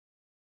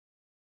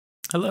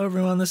Hello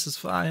everyone, this is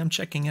Fly. I'm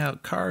checking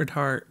out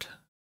Cardheart.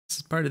 This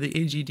is part of the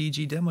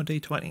AGDG Demo Day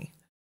 20.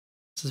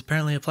 This is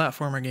apparently a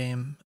platformer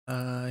game.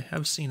 I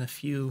have seen a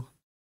few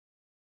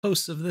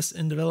posts of this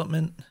in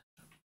development.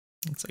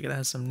 Looks like it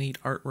has some neat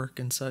artwork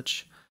and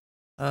such,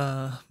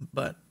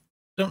 but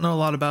don't know a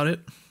lot about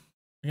it.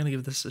 I'm gonna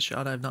give this a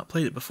shot. I've not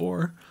played it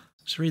before.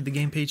 Just read the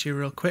game page here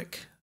real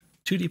quick.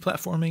 2D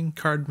platforming,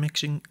 card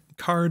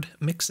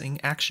mixing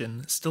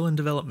action, still in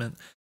development.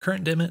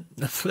 Current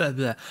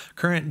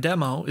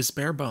demo is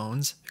bare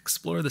bones.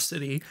 Explore the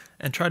city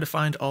and try to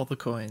find all the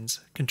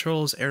coins.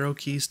 Controls arrow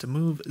keys to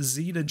move,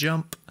 Z to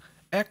jump,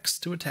 X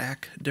to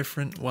attack,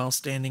 different while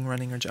standing,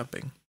 running, or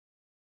jumping.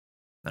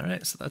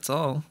 Alright, so that's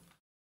all.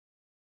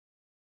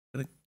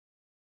 I'm gonna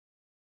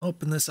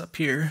open this up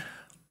here.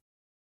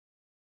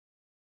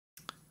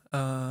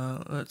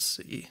 Let's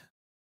see.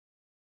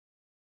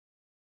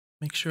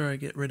 Make sure I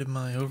get rid of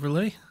my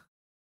overlay.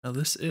 Now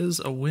this is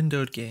a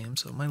windowed game,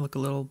 so it might look a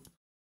little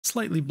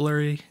slightly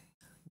blurry,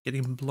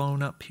 getting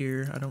blown up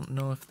here. I don't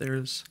know if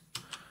there's...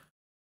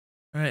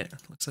 Alright,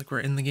 looks like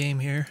we're in the game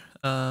here.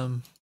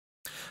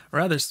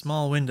 Rather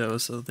small window,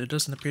 so there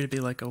doesn't appear to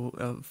be like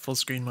a full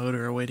screen mode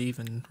or a way to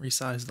even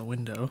resize the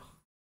window,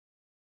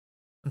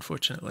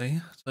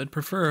 unfortunately. So I'd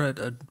prefer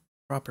a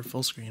proper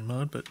full screen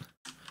mode, but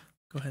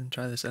go ahead and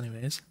try this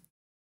anyways.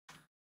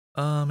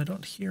 I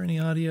don't hear any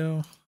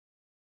audio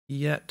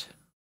yet.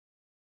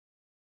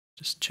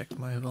 Just check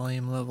my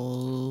volume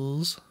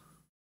levels.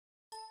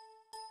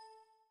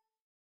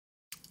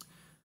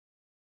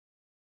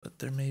 But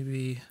there may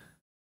be...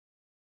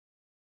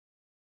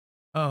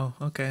 Oh,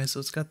 okay, so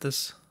it's got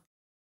this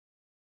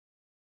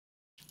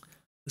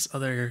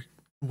other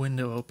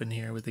window open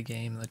here with the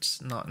game that's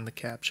not in the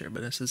capture,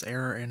 but it says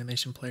error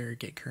animation player,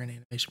 get current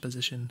animation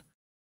position.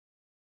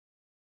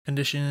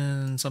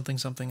 Condition something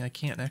something. I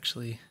can't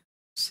actually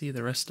see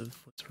the rest of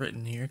what's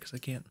written here because I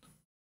can't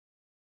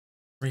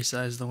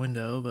resize the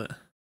window, but...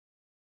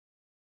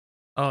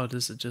 Oh,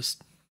 does it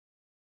just...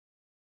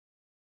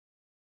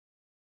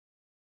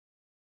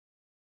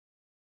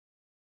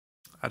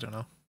 I don't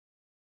know.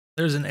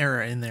 There's an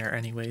error in there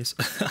anyways.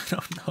 I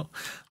don't know.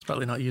 It's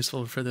probably not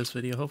useful for this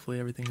video. Hopefully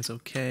everything is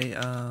okay.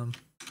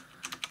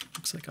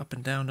 Looks like up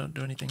and down don't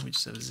do anything. We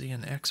just have Z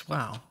and X.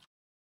 Wow.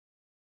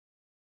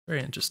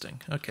 Very interesting.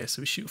 Okay,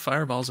 so we shoot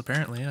fireballs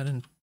apparently. I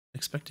didn't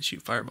expect to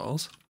shoot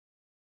fireballs.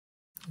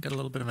 Got a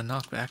little bit of a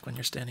knockback when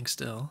you're standing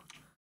still.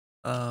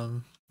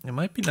 It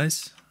might be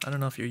nice. I don't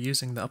know if you're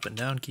using the up and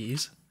down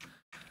keys,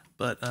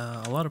 but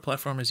a lot of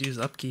platformers use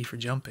up key for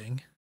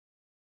jumping,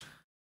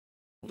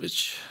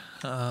 which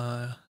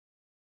I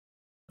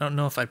don't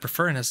know if I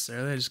prefer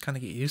necessarily. I just kind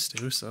of get used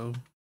to, so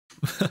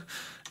if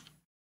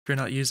you're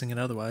not using it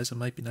otherwise, it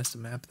might be nice to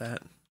map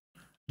that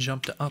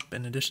jump to up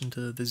in addition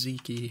to the Z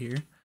key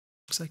here.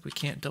 Looks like we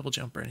can't double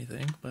jump or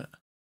anything, but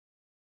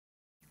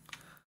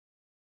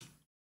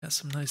got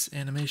some nice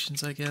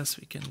animations, I guess.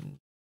 We can...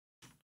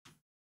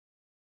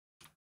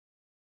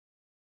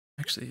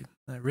 Actually,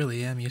 I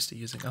really am used to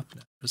using up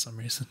now for some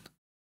reason.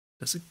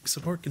 Does it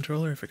support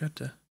controller? I forgot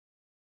to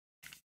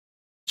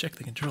check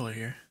the controller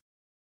here.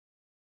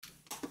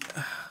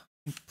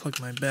 Plug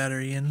my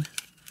battery in.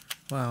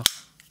 Wow.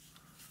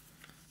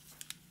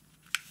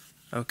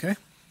 Okay.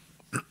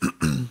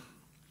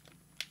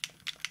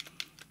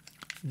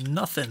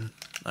 Nothing.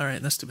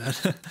 Alright, that's too bad.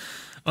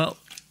 Well,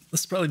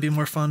 this will probably be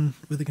more fun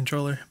with the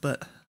controller,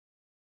 but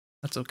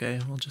that's okay.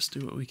 We'll just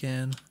do what we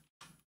can.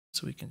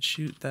 So we can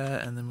shoot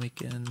that, and then we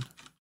can...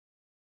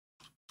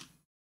 It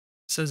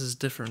says it's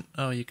different.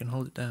 Oh, you can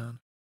hold it down.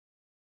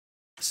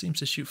 It seems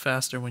to shoot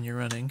faster when you're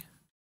running.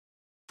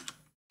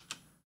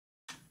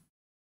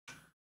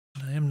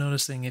 I am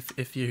noticing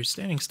if you're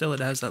standing still, it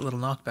has that little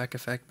knockback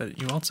effect,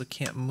 but you also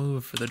can't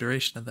move for the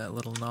duration of that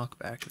little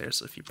knockback there.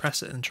 So if you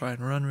press it and try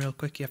and run real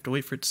quick, you have to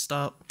wait for it to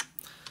stop.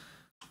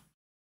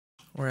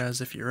 Whereas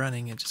if you're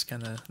running, it just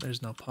kind of,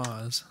 there's no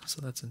pause. So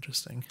that's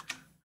interesting.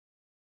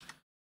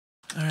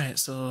 Alright,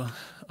 so,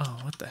 oh,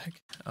 what the heck?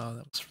 Oh,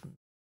 that was from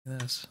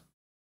this.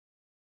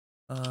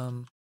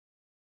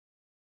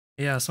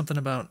 Yeah, something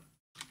about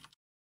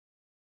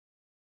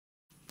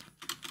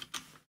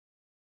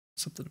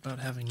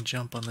having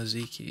jump on the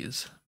Z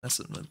keys.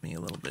 Messing with me a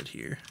little bit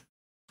here.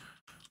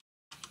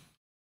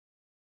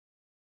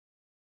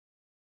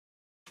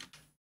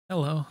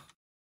 Hello.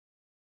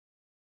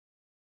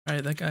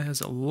 Alright, that guy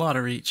has a lot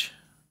of reach.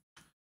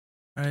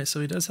 Alright,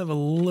 so he does have a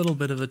little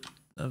bit of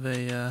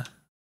a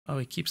oh,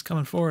 he keeps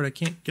coming forward. I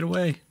can't get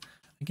away.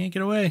 I can't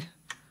get away.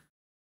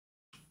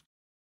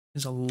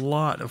 There's a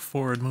lot of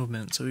forward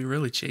movement, so he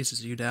really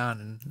chases you down,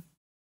 and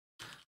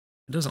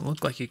it doesn't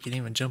look like you can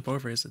even jump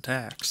over his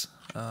attacks.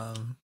 So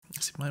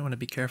you might want to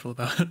be careful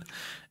about an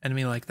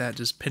enemy like that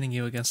just pinning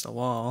you against a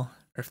wall,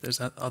 or if there's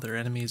other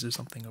enemies or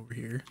something over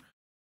here.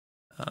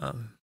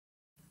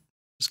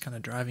 Just kind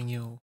of driving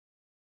you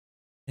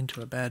into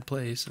a bad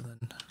place and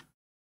then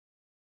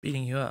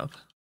beating you up.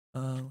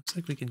 Looks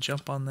like we can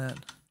jump on that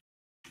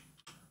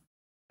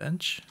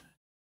bench.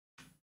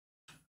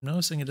 I'm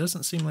noticing it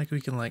doesn't seem like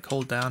we can like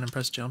hold down and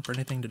press jump or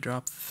anything to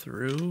drop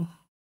through.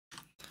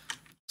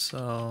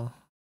 So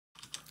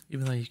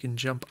even though you can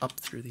jump up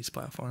through these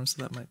platforms,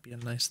 so that might be a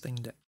nice thing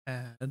to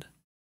add.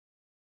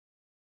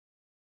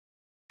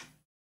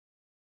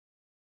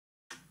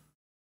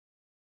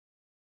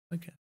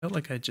 Okay, I felt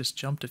like I just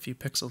jumped a few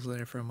pixels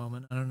there for a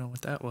moment. I don't know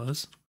what that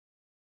was.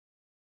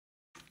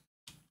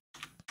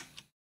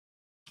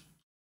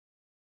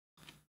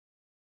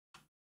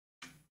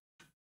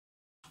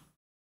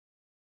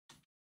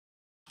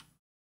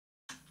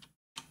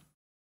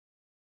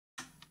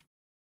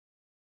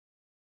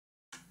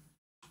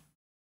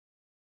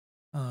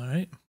 All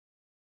right.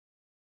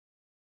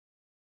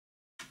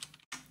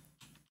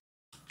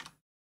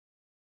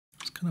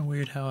 It's kind of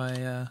weird how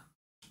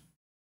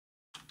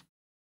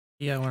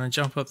yeah, when I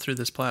jump up through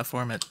this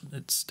platform, it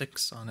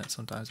sticks on it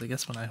sometimes. I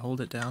guess when I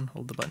hold it down,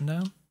 hold the button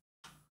down.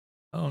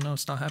 Oh no,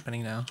 it's not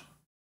happening now.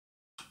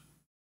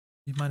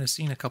 You might have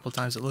seen a couple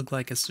times it looked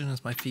like as soon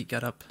as my feet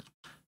got up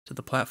to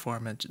the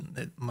platform,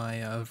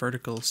 my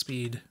vertical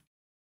speed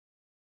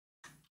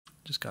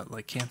just got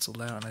like canceled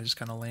out and I just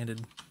kind of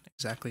landed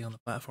exactly on the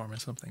platform or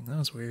something. That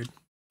was weird.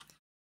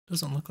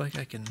 Doesn't look like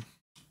I can...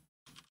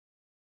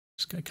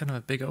 Just got kind of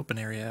a big open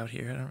area out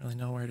here. I don't really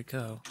know where to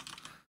go.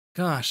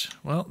 Gosh,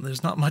 well,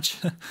 there's not much...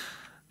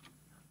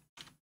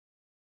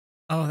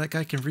 Oh, that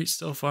guy can reach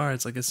so far.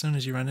 It's like as soon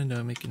as you run into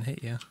him, he can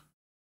hit you.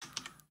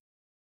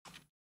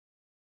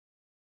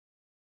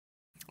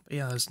 But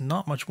yeah, there's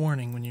not much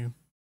warning when you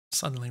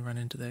suddenly run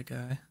into that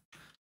guy.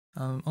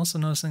 Also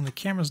noticing the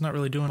camera's not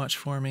really doing much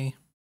for me.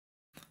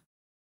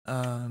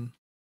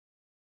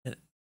 It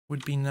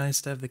would be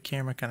nice to have the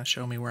camera kind of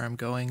show me where I'm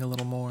going a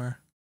little more.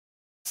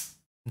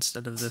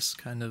 Instead of this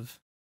kind of...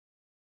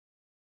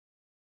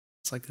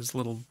 It's like there's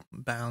little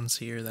bounds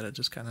here that it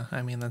just kind of...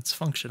 I mean, that's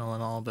functional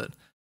and all, but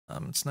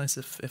it's nice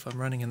if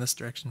I'm running in this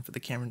direction for the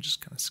camera to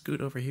just kind of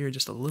scoot over here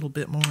just a little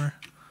bit more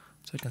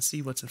so I can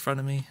see what's in front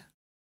of me.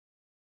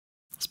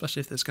 Especially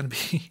if there's going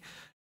to be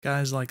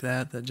guys like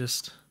that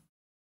just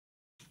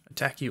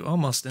attack you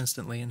almost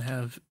instantly and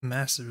have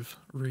massive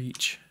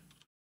reach.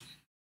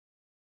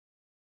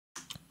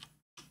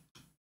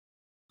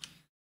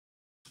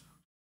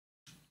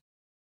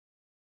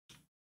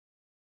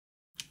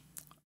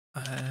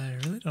 I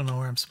really don't know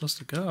where I'm supposed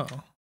to go.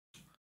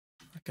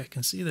 Like, I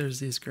can see there's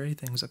these gray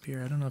things up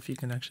here. I don't know if you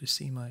can actually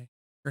see my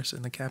cursor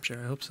in the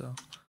capture. I hope so.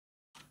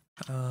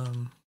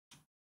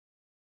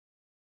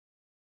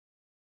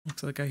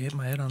 Looks like I hit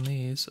my head on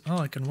these. Oh,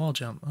 I can wall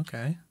jump.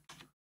 Okay.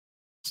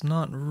 It's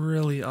not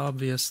really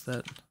obvious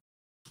that...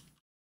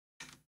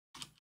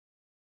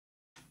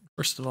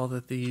 First of all,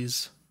 that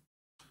these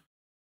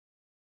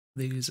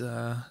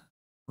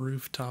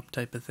rooftop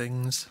type of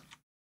things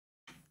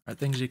are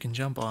things you can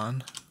jump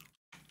on.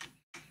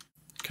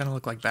 Kind of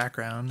look like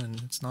background,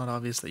 and it's not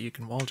obvious that you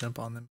can wall jump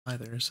on them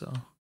either, so...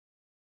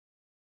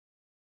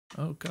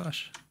 Oh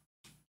gosh.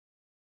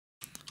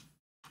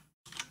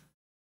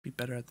 Be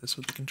better at this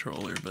with the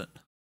controller, but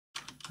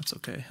that's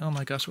okay. Oh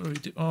my gosh, what do we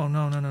do? Oh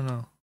no, no, no,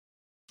 no.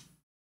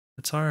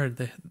 It's hard.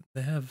 They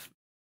have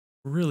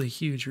really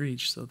huge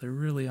reach, so they're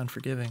really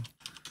unforgiving.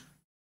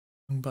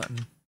 Wrong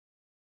button.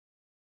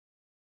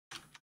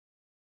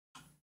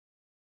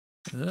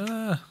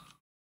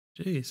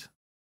 Jeez.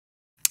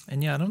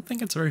 And yeah, I don't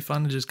think it's very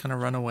fun to just kind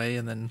of run away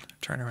and then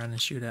turn around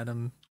and shoot at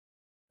him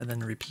and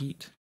then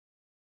repeat.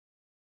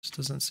 Just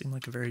doesn't seem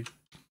like a very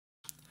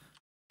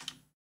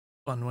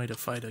fun way to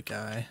fight a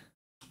guy.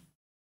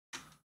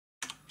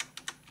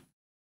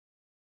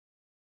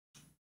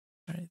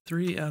 Alright,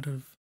 3 out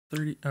of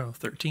 30, oh,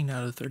 13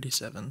 out of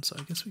 37, so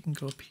I guess we can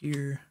go up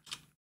here.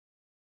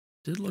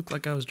 Did look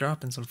like I was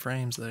dropping some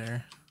frames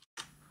there.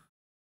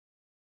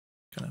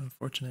 Kind of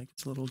unfortunate,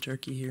 it's a little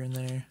jerky here and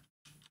there.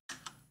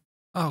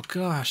 Oh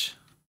gosh!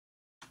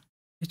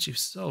 Hit you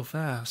so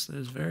fast,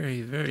 there's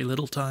very, very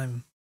little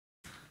time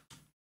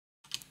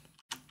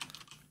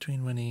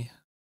between when he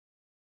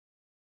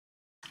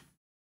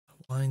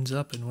winds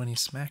up and when he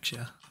smacks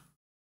you.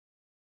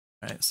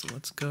 Alright, so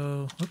let's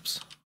go, whoops.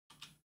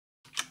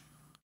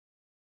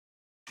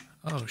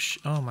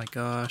 Oh my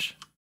gosh.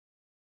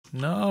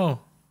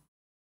 No!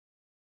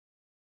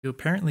 You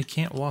apparently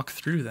can't walk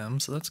through them,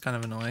 so that's kind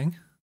of annoying.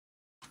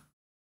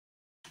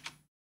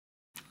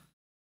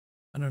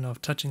 I don't know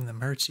if touching them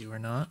hurts you or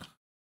not.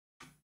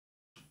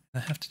 I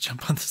have to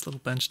jump on this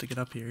little bench to get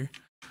up here.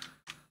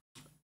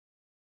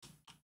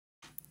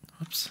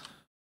 Whoops.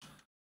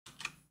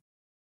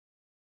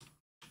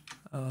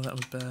 Oh, that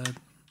was bad.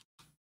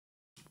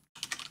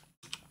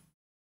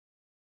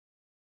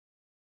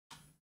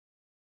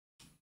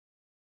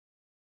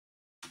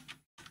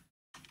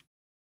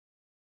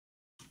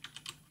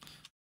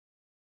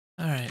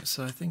 Alright,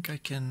 so I think I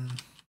can...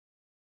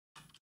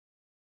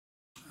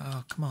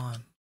 Oh, come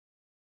on.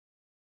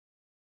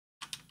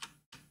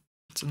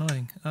 It's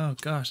annoying. Oh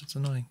gosh, it's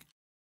annoying.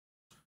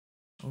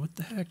 What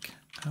the heck?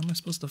 How am I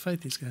supposed to fight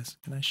these guys?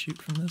 Can I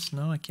shoot from this?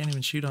 No, I can't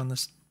even shoot on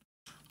this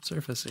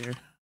surface here.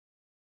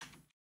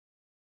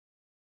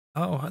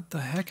 Oh, what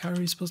the heck? How are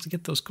we supposed to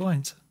get those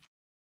coins?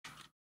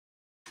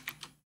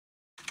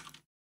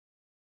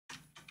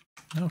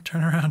 No,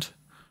 turn around.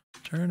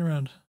 Turn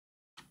around.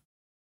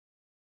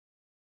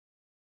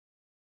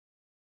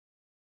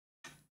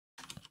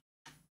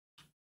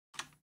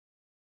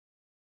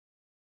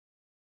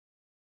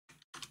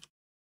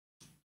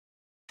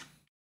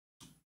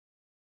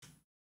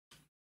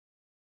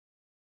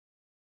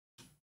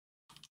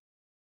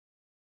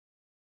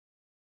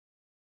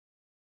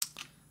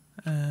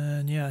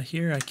 And yeah,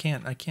 here I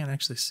can't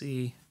actually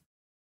see.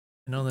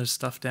 I know there's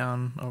stuff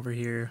down over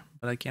here,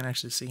 but I can't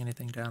actually see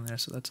anything down there,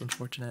 so that's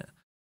unfortunate.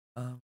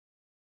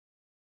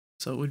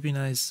 So it would be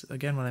nice,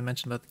 again, when I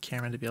mentioned about the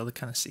camera, to be able to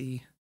kind of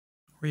see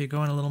where you're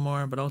going a little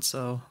more, but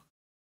also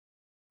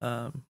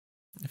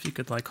if you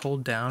could like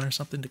hold down or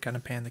something to kind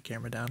of pan the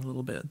camera down a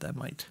little bit, that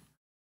might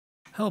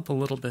help a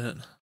little bit.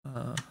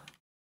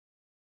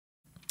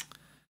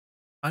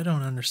 I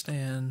don't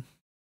understand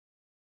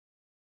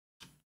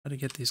how to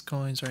get these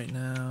coins right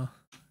now.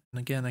 And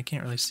again, I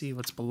can't really see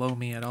what's below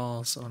me at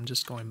all, so I'm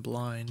just going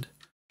blind.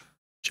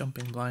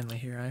 Jumping blindly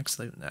here. I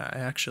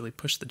actually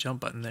pushed the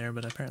jump button there,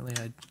 but apparently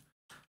I'd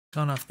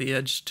gone off the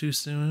edge too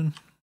soon.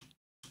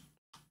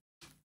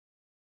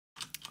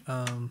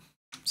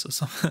 So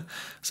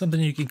something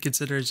you can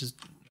consider is just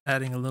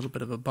adding a little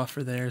bit of a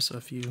buffer there. So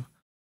if you,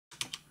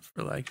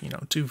 for like,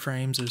 2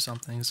 frames or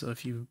something, so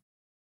if you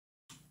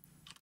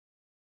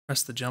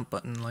press the jump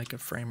button like a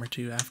frame or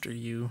two after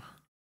you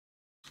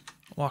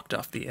walked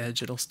off the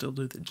edge, it'll still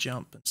do the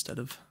jump instead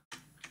of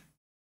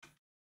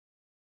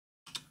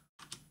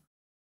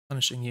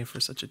punishing you for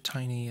such a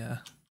tiny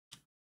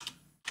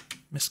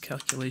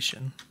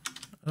miscalculation.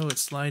 Oh,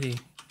 it's slidey.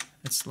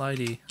 It's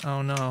slidey.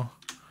 Oh no.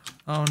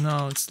 Oh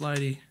no, it's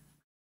slidey.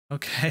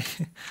 Okay.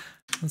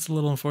 That's a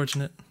little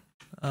unfortunate.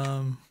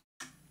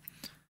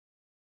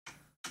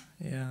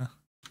 Yeah.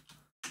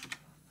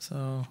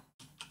 So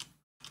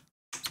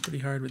it's pretty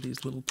hard with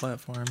these little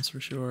platforms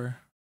for sure.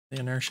 The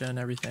inertia and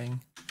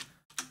everything.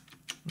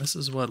 This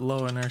is what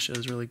low inertia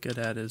is really good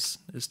at, is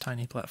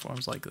tiny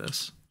platforms like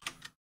this.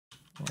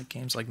 Like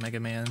games like Mega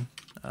Man.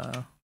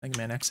 Mega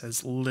Man X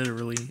has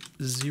literally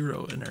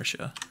 0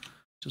 inertia,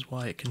 which is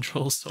why it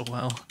controls so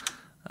well.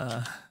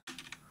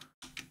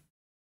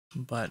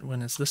 But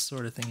when it's this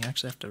sort of thing, you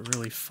actually have to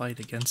really fight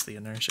against the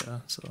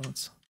inertia, so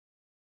it's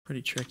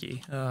pretty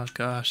tricky. Oh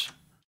gosh.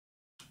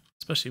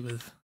 Especially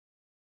with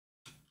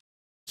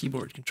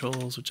keyboard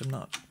controls, which I'm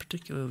not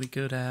particularly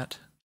good at.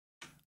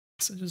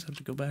 So I just have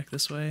to go back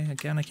this way.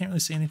 Again, I can't really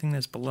see anything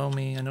that's below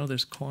me. I know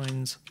there's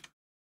coins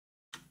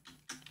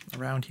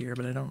around here,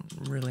 but I don't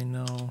really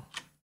know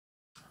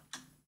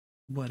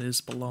what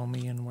is below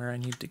me and where I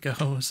need to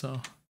go,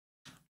 so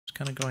just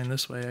kind of going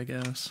this way, I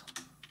guess.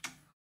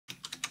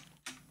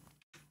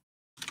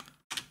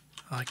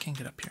 Oh, I can't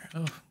get up here.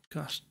 Oh,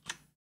 gosh.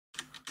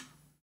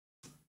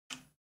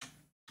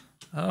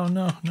 Oh,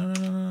 no, no, no,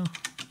 no, no.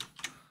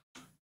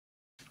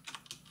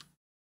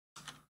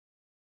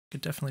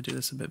 Could definitely do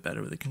this a bit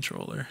better with a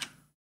controller.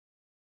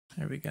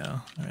 There we go.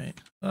 All right.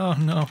 Oh,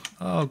 no.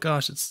 Oh,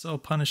 gosh, it's so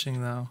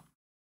punishing, though.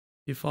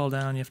 If you fall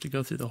down, you have to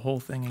go through the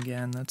whole thing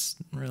again. That's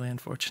really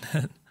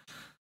unfortunate.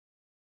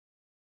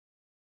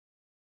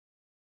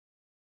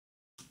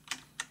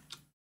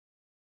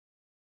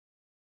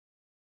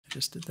 I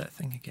just did that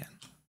thing again.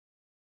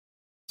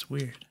 It's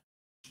weird.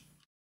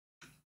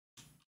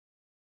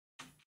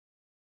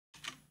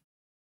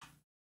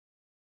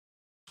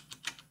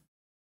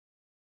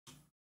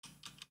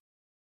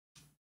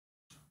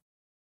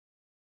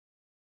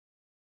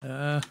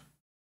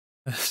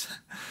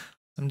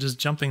 I'm just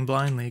jumping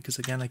blindly because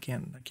again I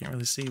can't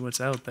really see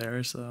what's out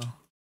there, so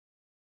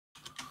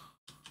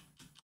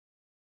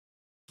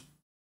I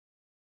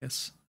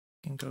guess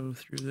I can go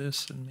through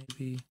this and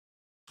maybe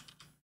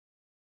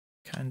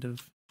kind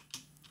of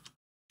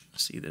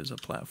see there's a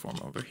platform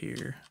over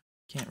here.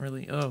 Can't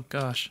really, oh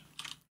gosh.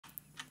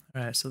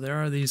 Alright, so there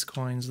are these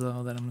coins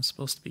though that I'm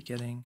supposed to be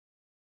getting.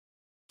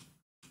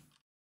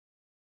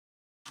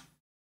 I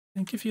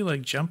think if you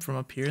like jump from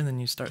up here and then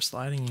you start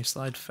sliding, you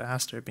slide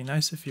faster. It'd be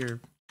nice if your,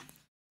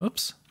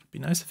 oops, it'd be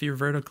nice if your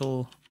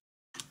vertical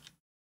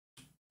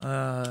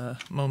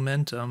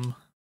momentum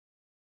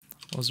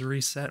was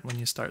reset when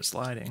you start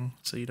sliding,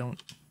 so you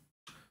don't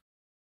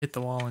hit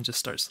the wall and just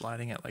start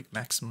sliding at like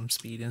maximum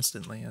speed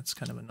instantly. That's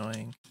kind of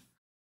annoying.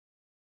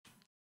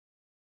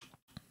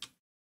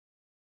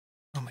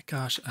 Oh my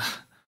gosh,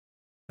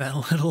 that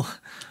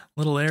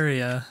little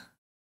area,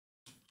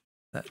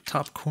 that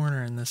top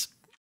corner in this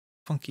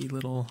funky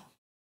little,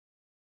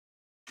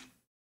 I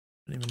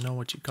don't even know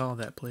what you call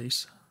that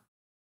place.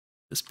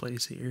 This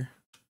place here.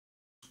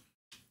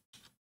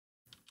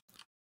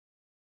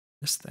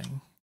 This thing.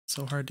 It's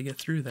so hard to get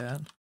through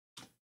that.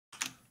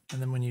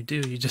 And then when you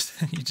do, you just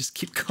you just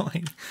keep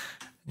going.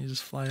 You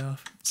just fly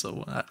off.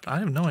 So I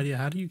have no idea.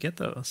 How do you get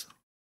those?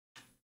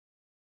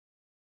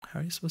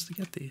 How are you supposed to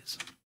get these?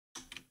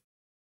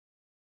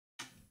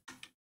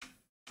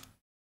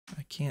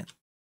 I can't.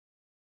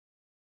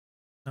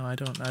 No, I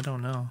don't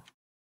know.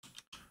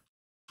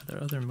 Are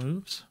there other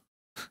moves?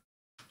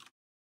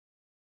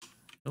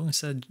 It only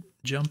said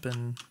jump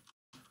and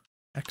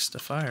X to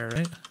fire,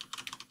 right?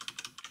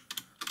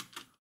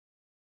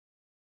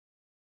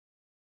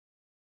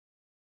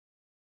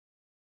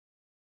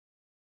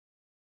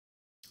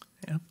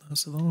 Yep,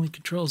 those are the only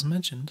controls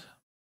mentioned.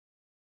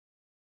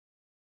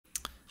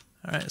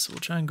 Alright, so we'll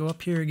try and go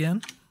up here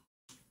again.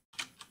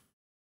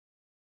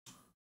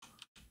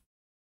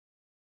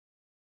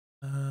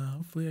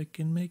 Hopefully I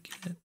can make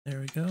it.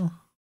 There we go.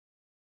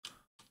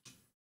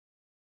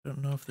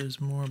 Don't know if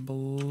there's more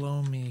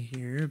below me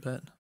here,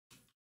 but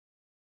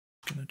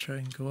I'm gonna try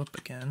and go up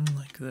again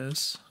like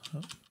this.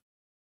 Oh,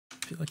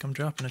 I feel like I'm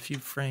dropping a few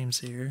frames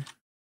here.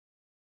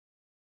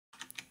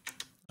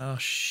 Oh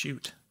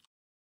shoot.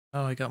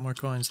 Oh, I got more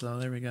coins though.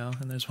 There we go.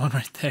 And there's one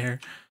right there.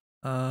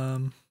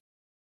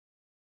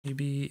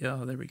 Maybe,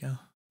 oh, there we go.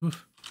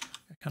 Oof.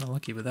 Got kind of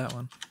lucky with that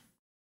one.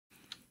 I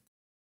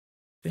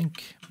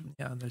think,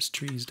 yeah, there's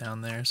trees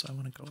down there, so I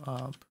want to go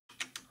up.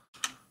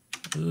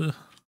 Ugh.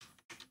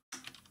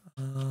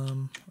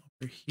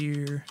 Over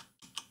here.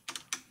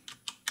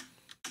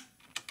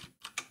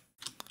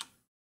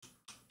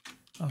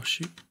 Oh,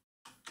 shoot.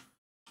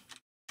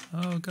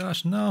 Oh,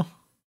 gosh, no.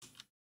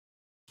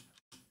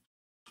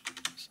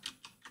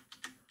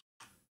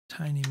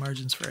 Tiny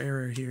margins for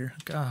error here.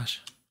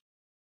 Gosh.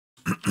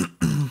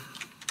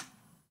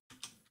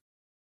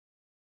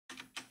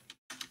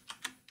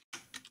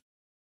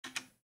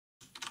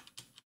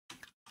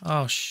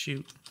 Oh,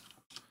 shoot.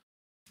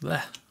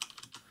 Blech.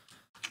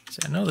 See,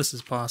 I know this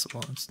is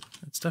possible.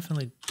 It's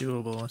definitely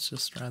doable. It's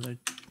just rather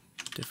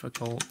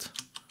difficult.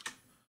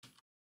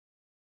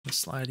 The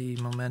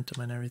slidey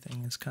momentum and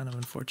everything is kind of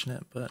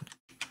unfortunate, but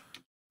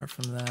apart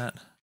from that...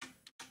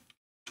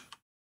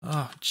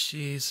 Oh,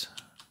 jeez.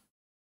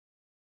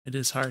 It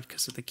is hard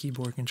because of the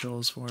keyboard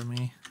controls for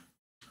me.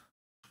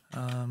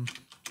 I'm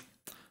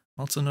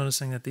also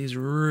noticing that these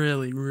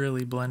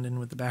really blend in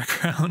with the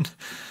background.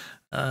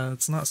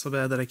 It's not so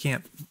bad that I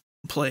can't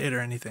play it or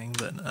anything,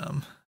 but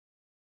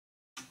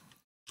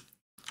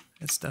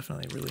it's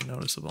definitely really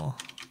noticeable.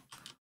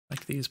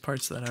 Like these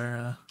parts that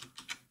are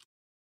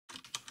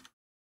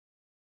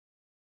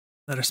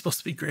supposed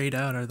to be grayed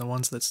out are the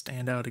ones that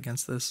stand out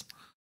against this.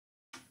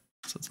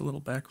 So it's a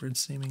little backwards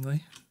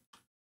seemingly.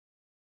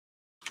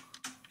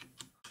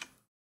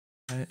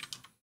 Right.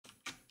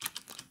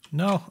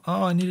 No!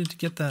 Oh, I needed to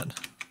get that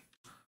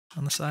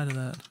on the side of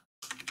that.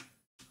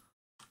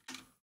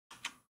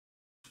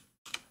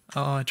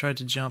 Oh, I tried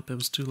to jump. It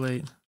was too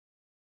late.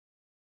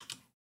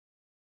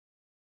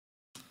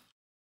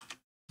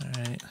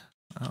 Alright.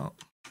 Oh.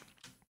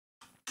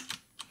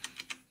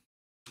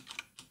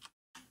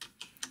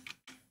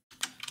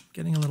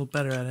 Getting a little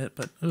better at it,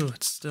 but ooh,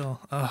 it's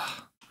still...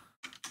 Ugh.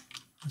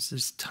 There's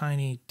these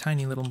tiny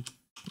little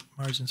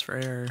margins for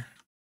error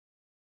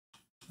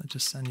that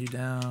just send you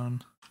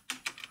down.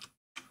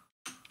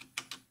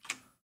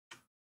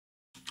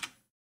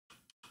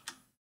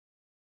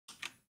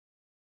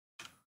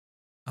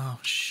 Oh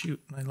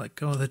shoot, I let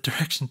go of the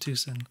direction too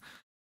soon.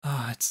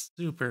 Ah, oh, it's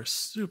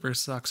super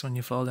sucks when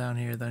you fall down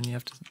here. Then you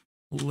have to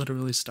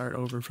literally start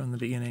over from the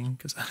beginning,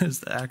 because that is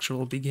the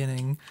actual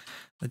beginning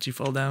that you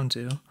fall down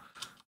to.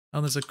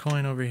 Oh, there's a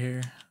coin over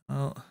here.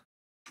 Oh,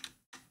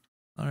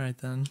 alright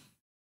then.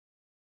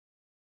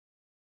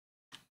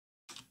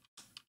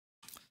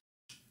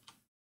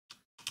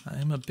 I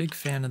am a big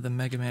fan of the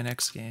Mega Man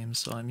X games,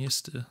 so I'm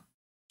used to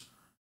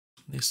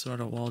these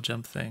sort of wall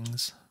jump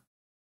things.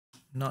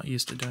 I'm not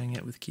used to doing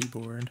it with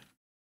keyboard,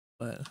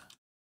 but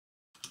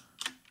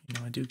you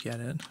know, I do get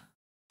it.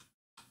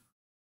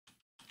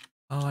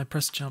 Oh, I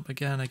pressed jump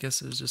again. I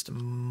guess it was just a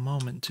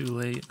moment too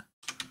late.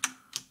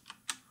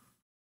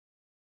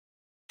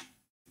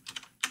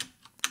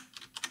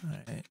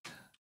 Alright.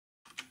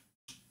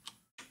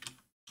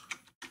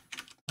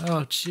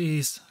 Oh,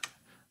 jeez.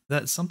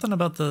 That's something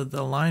about the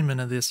alignment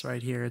of this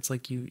right here. It's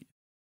like you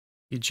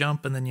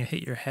jump and then you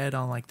hit your head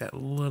on like that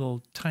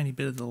little tiny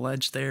bit of the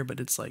ledge there, but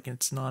it's like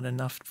it's not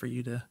enough for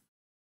you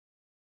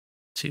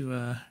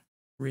to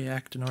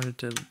react in order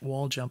to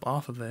wall jump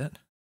off of it.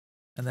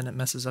 And then it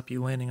messes up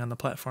you landing on the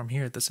platform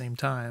here at the same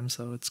time,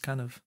 so it's kind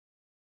of...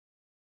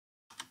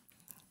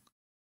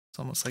 It's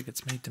almost like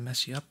it's made to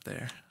mess you up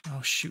there.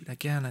 Oh shoot,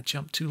 again, I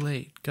jumped too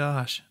late.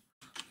 Gosh.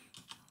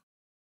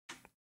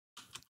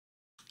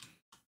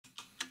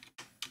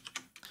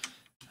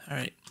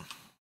 Alright.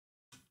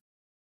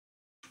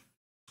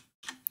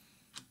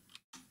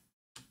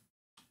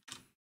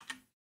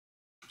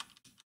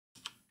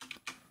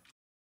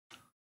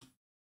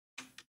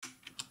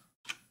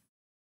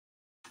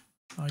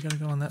 Oh, I gotta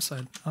go on that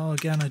side. Oh,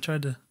 again, I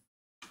tried to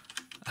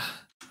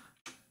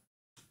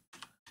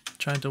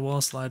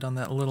wall slide on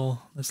that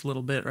this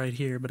little bit right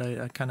here, but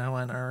I kind of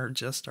went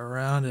just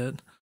around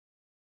it.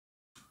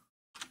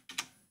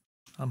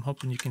 I'm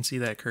hoping you can see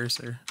that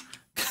cursor,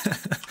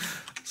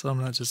 so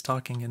I'm not just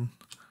talking and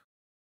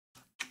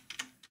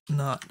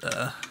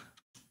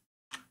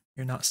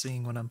you're not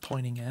seeing what I'm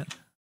pointing at.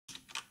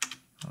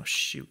 Oh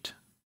shoot!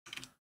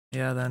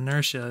 Yeah, the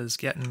inertia is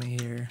getting me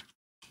here,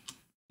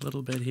 a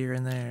little bit here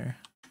and there.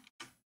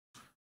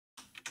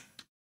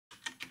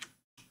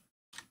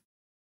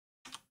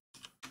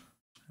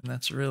 And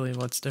that's really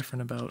what's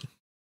different about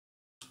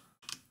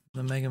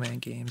the Mega Man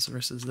games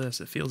versus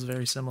this. It feels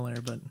very similar,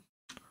 but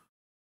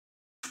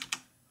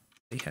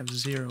they have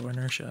zero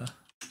inertia.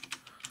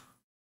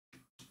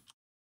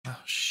 Oh,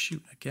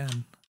 shoot,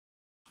 again.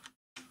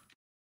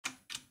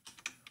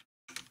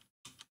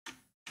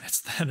 It's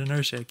that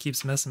inertia. It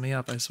keeps messing me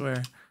up, I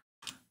swear.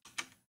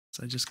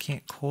 So I just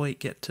can't quite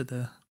get to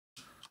the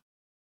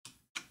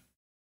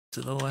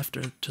to the left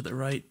or to the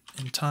right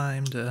in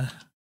time to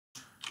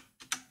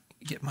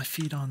get my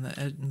feet on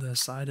the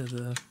side of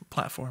the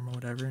platform or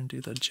whatever and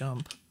do the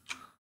jump,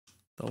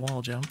 the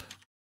wall jump.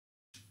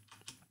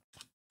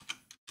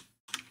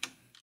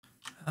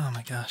 Oh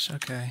my gosh,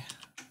 okay.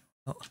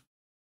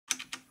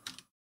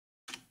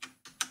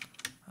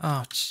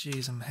 Oh,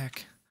 jeez, I'm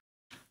heck.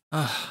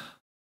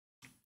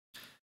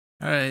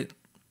 Alright,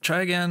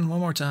 try again, one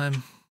more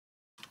time.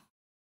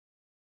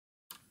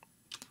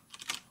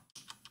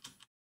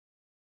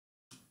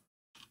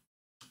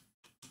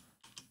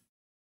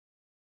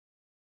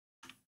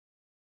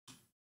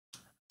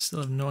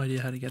 Still have no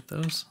idea how to get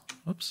those.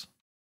 Whoops.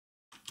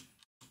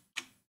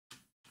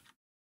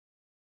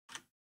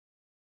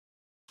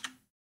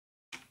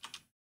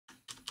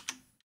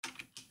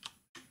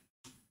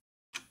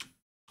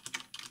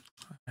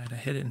 Alright, I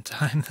hit it in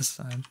time this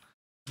time.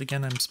 But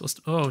again, I'm supposed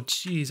to... Oh,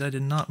 jeez, I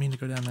did not mean to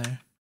go down there.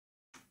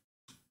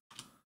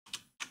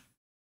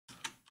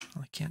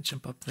 Well, I can't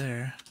jump up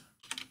there.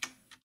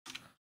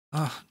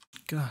 Oh,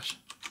 gosh.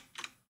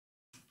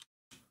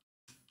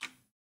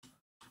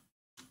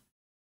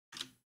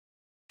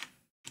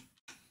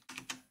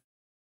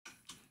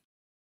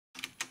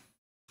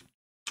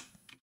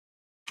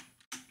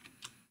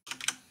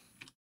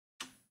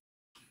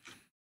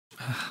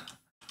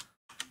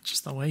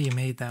 Just the way you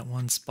made that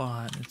one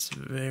spot, it's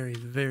very,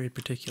 very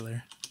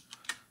particular.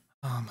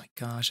 Oh my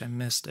gosh, I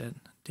missed it.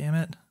 Damn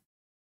it.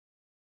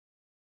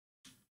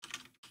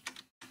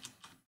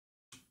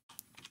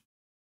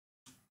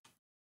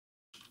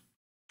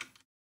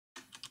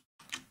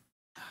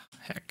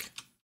 Heck.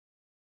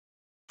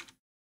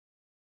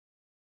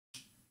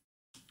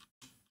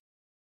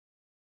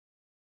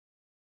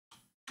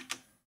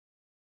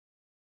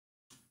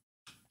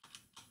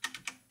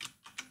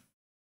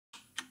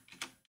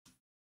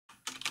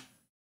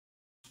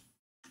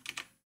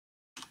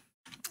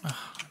 Oh,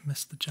 I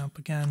missed the jump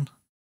again.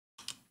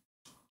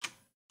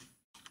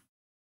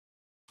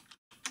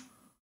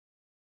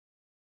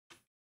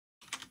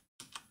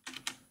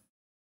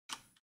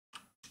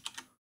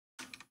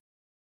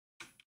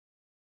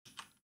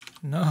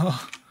 No.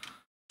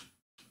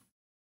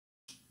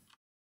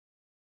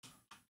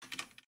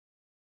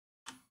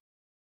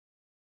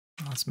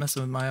 Oh, it's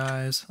messing with my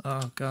eyes.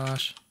 Oh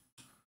gosh.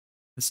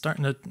 It's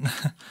starting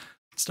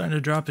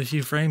to drop a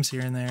few frames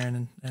here and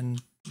there,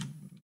 and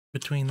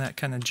between that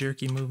kind of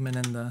jerky movement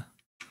and the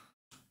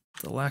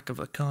lack of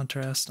a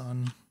contrast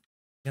on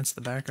against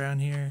the background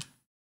here,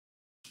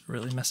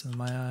 really messing with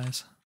my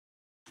eyes.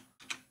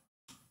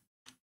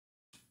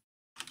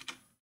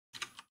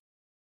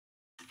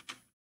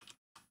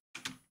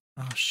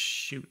 Oh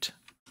shoot.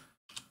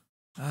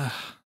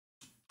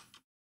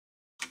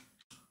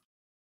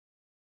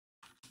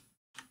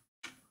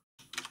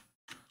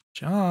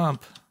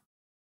 Jump.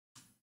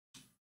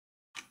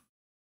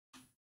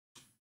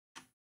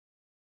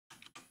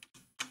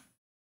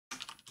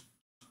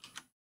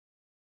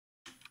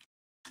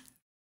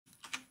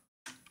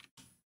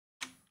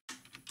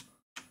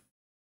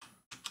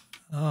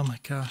 Oh my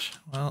gosh.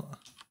 Well,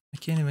 I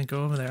can't even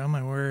go over there. Oh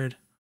my word.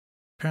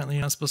 Apparently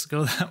you're not supposed to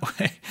go that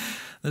way.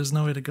 There's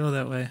no way to go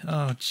that way.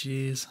 Oh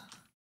jeez.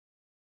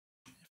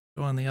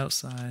 Go on the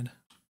outside.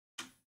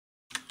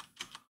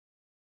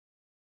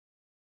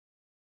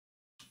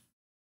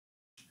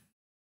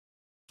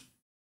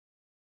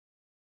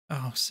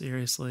 Oh,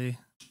 seriously.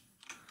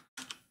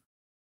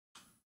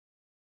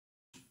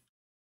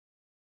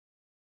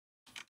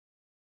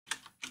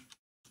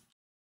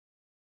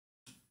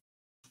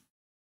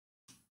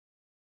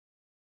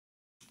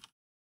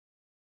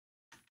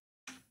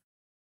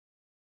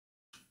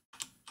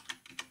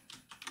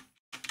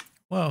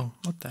 Whoa,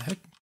 what the heck?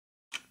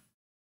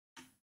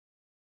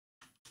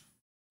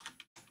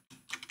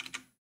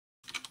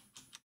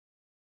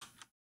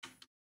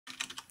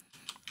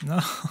 No.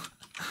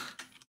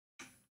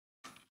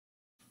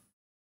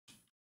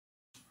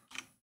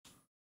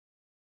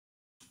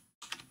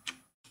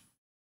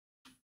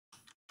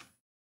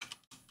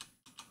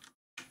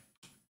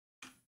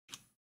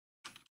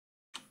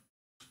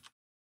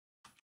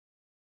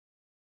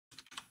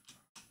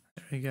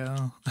 There we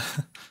go.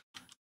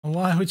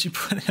 Why would you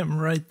put him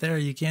right there?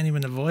 You can't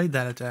even avoid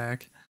that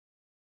attack.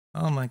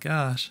 Oh my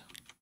gosh.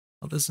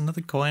 Well, there's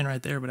another coin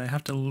right there, but I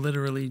have to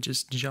literally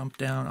just jump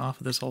down off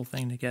of this whole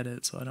thing to get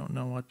it, so I don't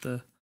know what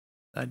the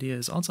idea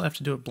is. Also, I have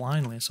to do it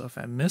blindly, so if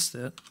I missed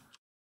it,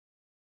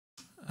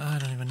 I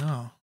don't even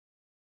know.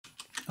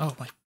 Oh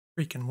my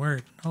freaking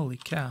word. Holy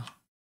cow.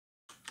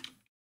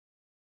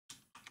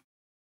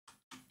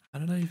 How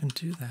did I even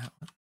do that?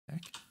 What the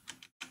heck?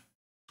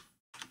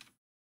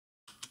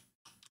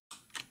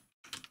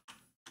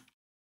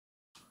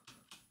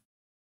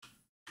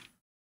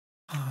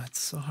 Oh, it's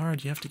so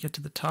hard. You have to get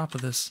to the top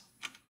of this.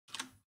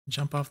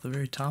 Jump off the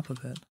very top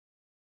of it.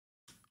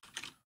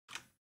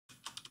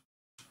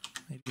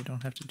 Maybe you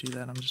don't have to do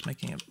that. I'm just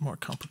making it more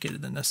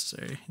complicated than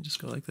necessary. You just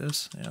go like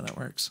this. Yeah, that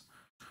works.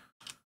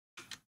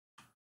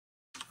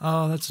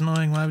 Oh, that's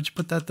annoying. Why would you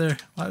put that there?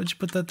 Why would you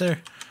put that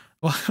there?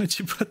 Why would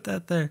you put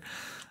that there?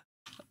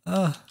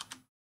 Oh.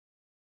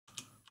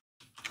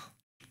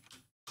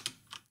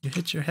 You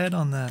hit your head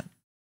on that.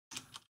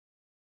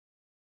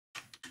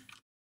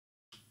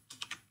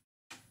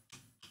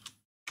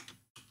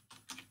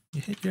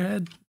 You hit your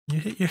head. You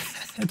hit your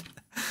head.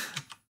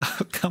 Oh,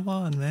 come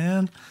on,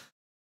 man.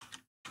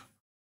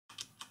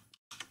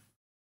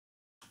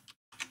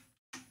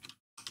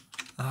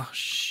 Oh,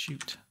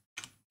 shoot.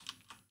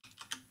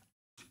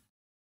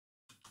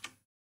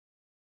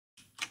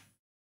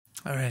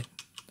 All right,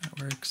 that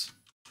works.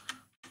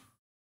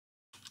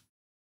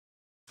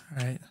 All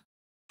right.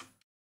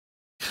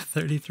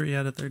 33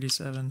 out of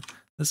 37.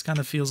 This kind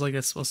of feels like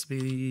it's supposed to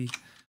be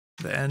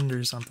the end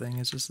or something.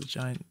 It's just a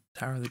giant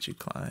tower that you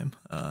climb.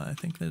 I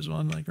think there's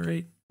one like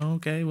right.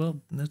 Okay,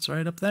 well, it's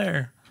right up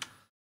there.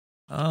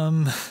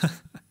 Oh,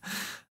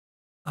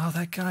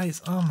 that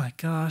guy's. Oh my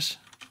gosh.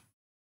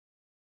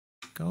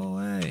 Go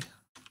away.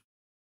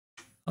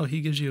 Oh,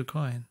 he gives you a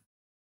coin.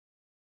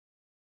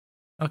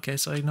 Okay,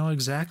 so I know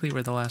exactly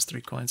where the last 3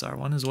 coins are.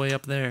 One is way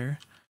up there,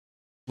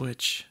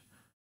 which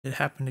it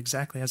happened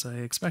exactly as I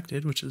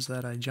expected, which is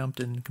that I jumped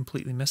and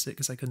completely missed it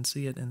because I couldn't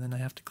see it, and then I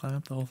have to climb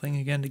up the whole thing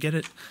again to get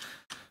it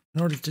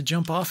in order to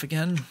jump off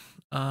again.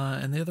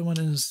 And the other one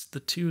is the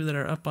 2 that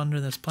are up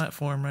under this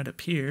platform right up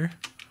here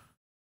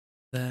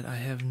that I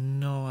have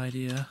no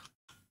idea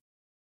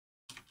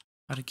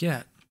how to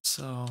get.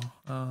 So,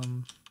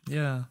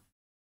 yeah.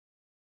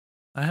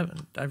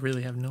 I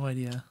really have no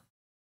idea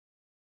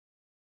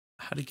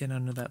how to get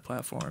under that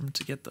platform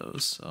to get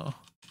those, so,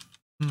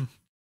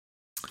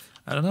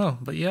 I don't know,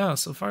 but yeah,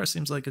 so far it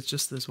seems like it's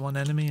just this one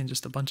enemy and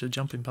just a bunch of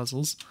jumping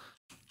puzzles.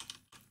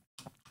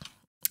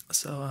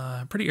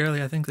 So, pretty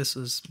early, I think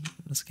this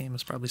game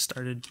was probably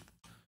started,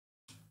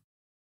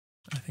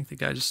 I think the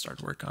guy just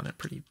started work on it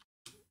pretty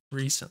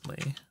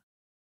recently.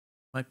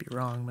 Might be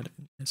wrong, but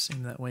it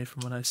seemed that way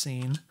from what I've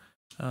seen.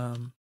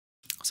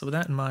 So with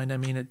that in mind, I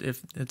mean,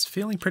 it's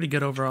feeling pretty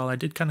good overall. I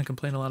did kind of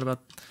complain a lot about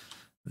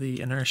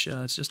the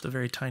inertia. It's just a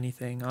very tiny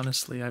thing.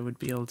 Honestly, I would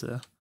be able to,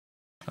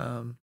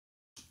 I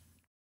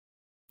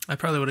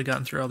probably would have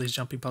gotten through all these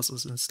jumping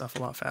puzzles and stuff a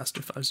lot faster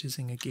if I was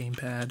using a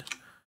gamepad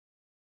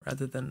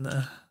rather than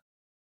the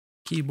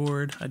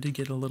keyboard. I did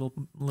get a little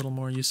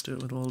more used to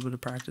it with a little bit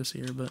of practice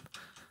here, but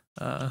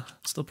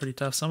still pretty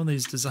tough. Some of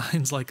these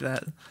designs, like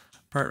that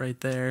part right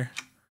there,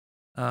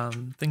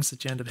 things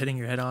that you end up hitting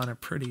your head on, are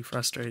pretty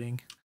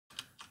frustrating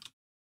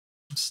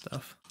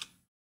stuff.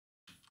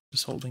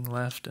 Just holding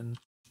left and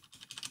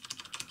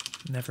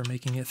never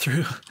making it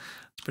through.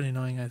 It's pretty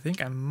annoying. I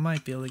think I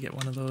might be able to get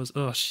one of those.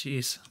 Oh,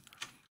 jeez.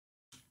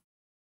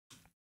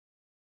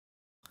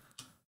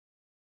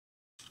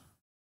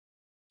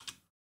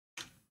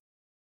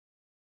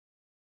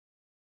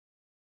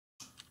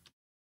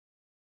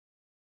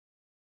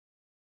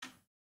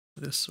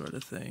 This sort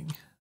of thing.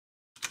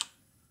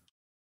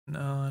 No,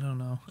 I don't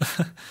know.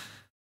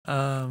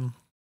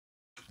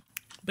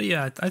 But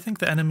yeah, I think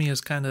the enemy is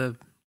kind of,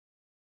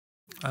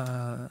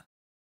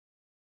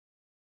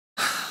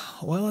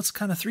 well, it's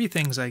kind of 3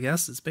 things, I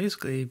guess. It's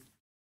basically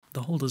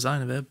the whole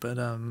design of it, but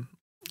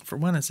for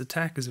one, its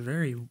attack is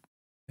very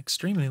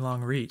extremely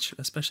long reach,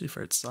 especially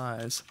for its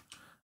size.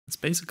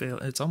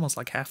 It's almost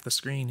like half the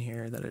screen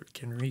here that it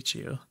can reach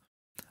you.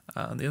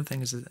 The other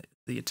thing is that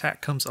the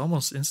attack comes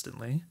almost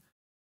instantly.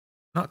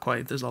 Not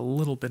quite. There's a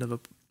little bit of a,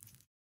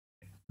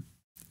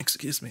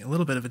 excuse me, a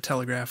little bit of a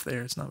telegraph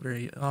there. It's not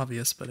very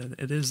obvious, but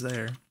it is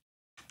there.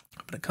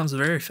 But it comes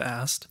very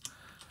fast,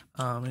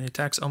 and it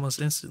attacks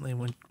almost instantly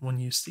when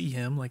you see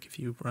him. Like if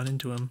you run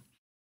into him,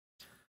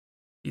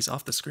 he's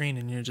off the screen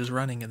and you're just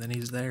running, and then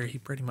he's there. He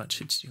pretty much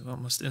hits you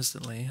almost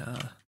instantly.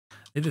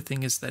 The other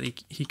thing is that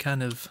he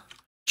kind of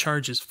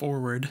charges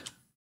forward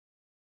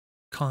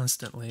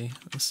constantly,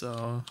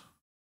 so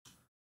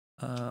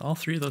all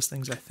 3 of those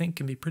things I think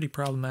can be pretty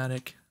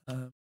problematic.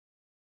 Could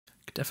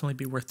definitely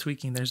be worth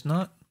tweaking. There's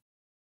not,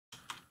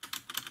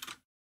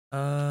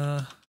 I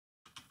don't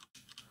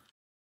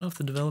know if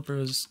the developer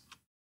was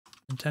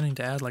intending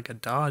to add like a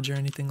dodge or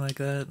anything like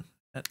that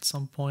at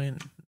some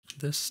point.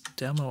 This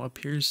demo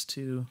appears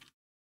to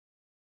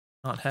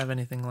not have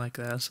anything like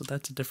that, so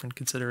that's a different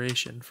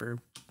consideration for,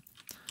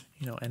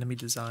 you know, enemy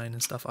design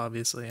and stuff.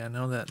 Obviously, I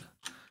know that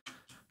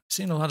I've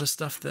seen a lot of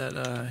stuff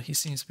that he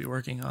seems to be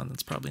working on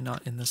that's probably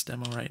not in this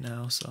demo right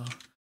now, so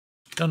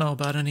don't know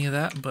about any of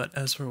that. But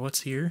as for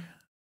what's here,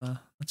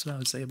 that's what I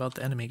would say about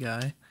the enemy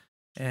guy.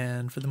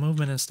 And for the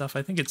movement and stuff,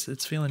 I think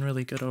it's feeling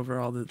really good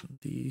overall.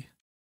 The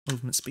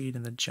movement speed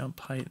and the jump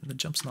height. The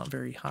jump's not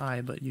very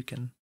high, but you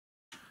can,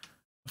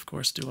 of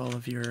course, do all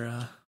of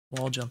your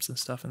wall jumps and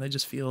stuff, and they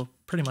just feel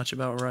pretty much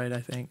about right,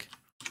 I think.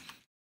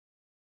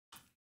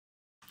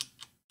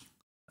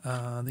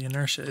 The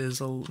inertia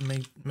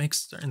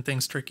makes certain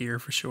things trickier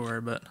for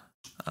sure, but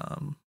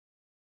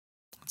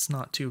it's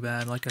not too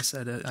bad. Like I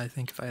said, I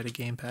think if I had a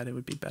gamepad, it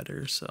would be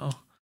better. So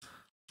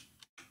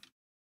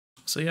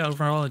yeah,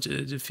 overall,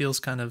 it feels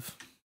kind of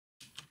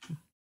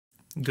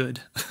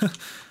good.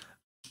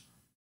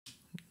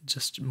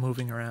 Just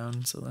moving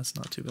around, so that's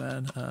not too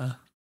bad.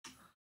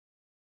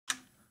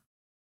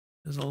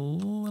 It's a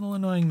little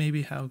annoying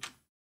maybe how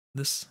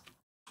this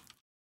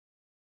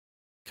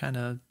kind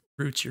of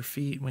roots your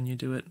feet when you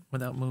do it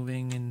without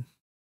moving, and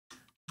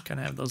kind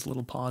of have those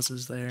little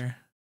pauses there.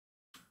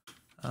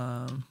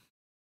 The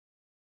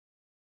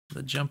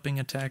jumping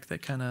attack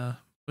that kind of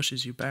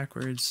pushes you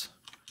backwards.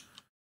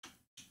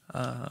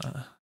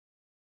 I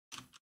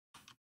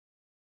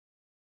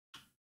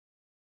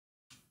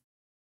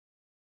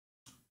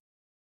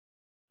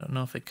don't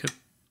know if it could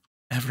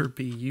ever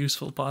be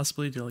useful,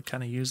 possibly, to like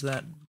kind of use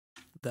that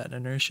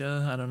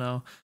inertia. I don't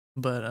know,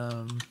 but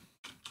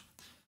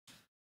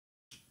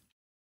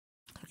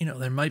you know,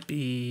 there might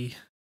be.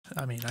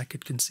 I mean, I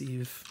could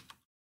conceive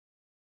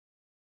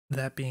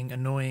that being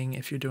annoying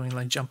if you're doing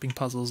like jumping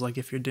puzzles. Like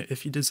if you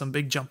did some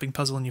big jumping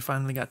puzzle and you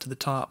finally got to the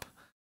top,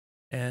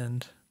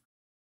 and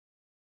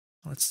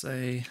let's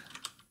say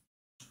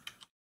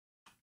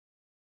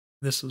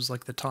this was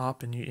like the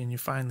top, and you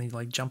finally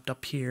like jumped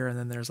up here, and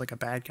then there's like a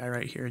bad guy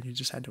right here, and you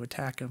just had to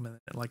attack him, and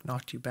it like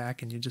knocked you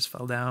back, and you just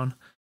fell down,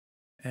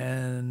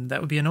 and that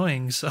would be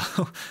annoying. So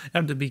I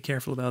have to be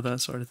careful about that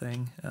sort of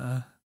thing.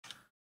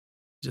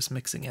 Just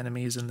mixing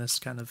enemies in this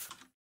kind of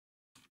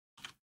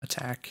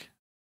attack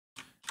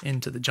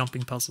into the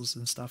jumping puzzles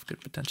and stuff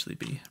could potentially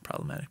be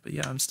problematic. But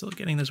yeah, I'm still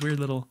getting this weird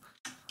little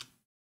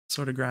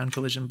sort of ground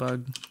collision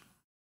bug.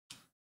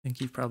 I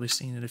think you've probably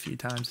seen it a few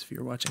times if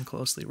you're watching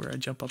closely, where I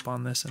jump up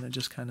on this and it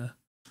just kind of,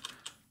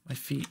 my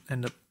feet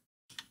end up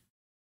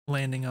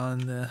landing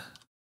on the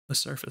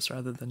surface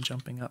rather than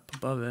jumping up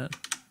above it.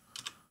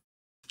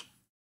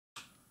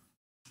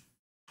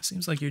 It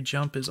seems like your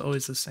jump is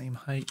always the same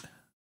height,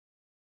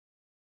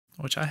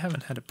 which I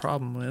haven't had a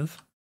problem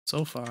with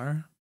so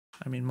far.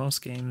 I mean,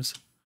 most games,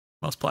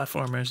 most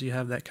platformers, you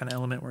have that kind of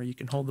element where you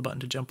can hold the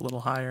button to jump a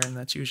little higher, and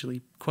that's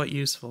usually quite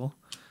useful.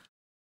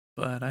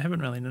 But I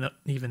haven't really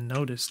even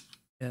noticed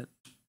it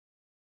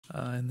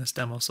in this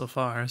demo so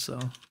far, so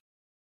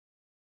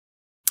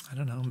I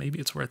don't know, maybe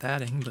it's worth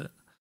adding, but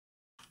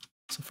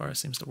so far it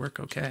seems to work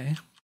okay.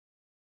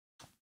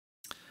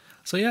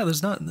 So yeah,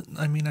 there's not,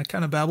 I mean, I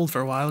kind of babbled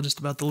for a while just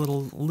about the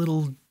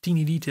little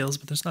teeny details,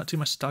 but there's not too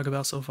much to talk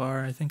about so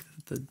far. I think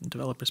that the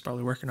developer's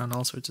probably working on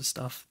all sorts of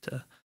stuff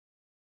to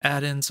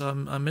add in, so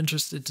I'm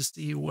interested to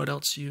see what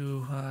else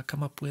you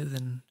come up with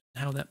and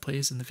how that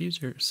plays in the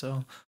future.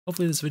 So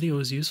hopefully this video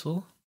was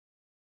useful,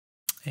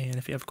 and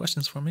if you have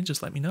questions for me,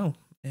 just let me know,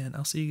 and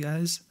I'll see you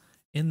guys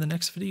in the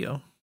next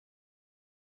video.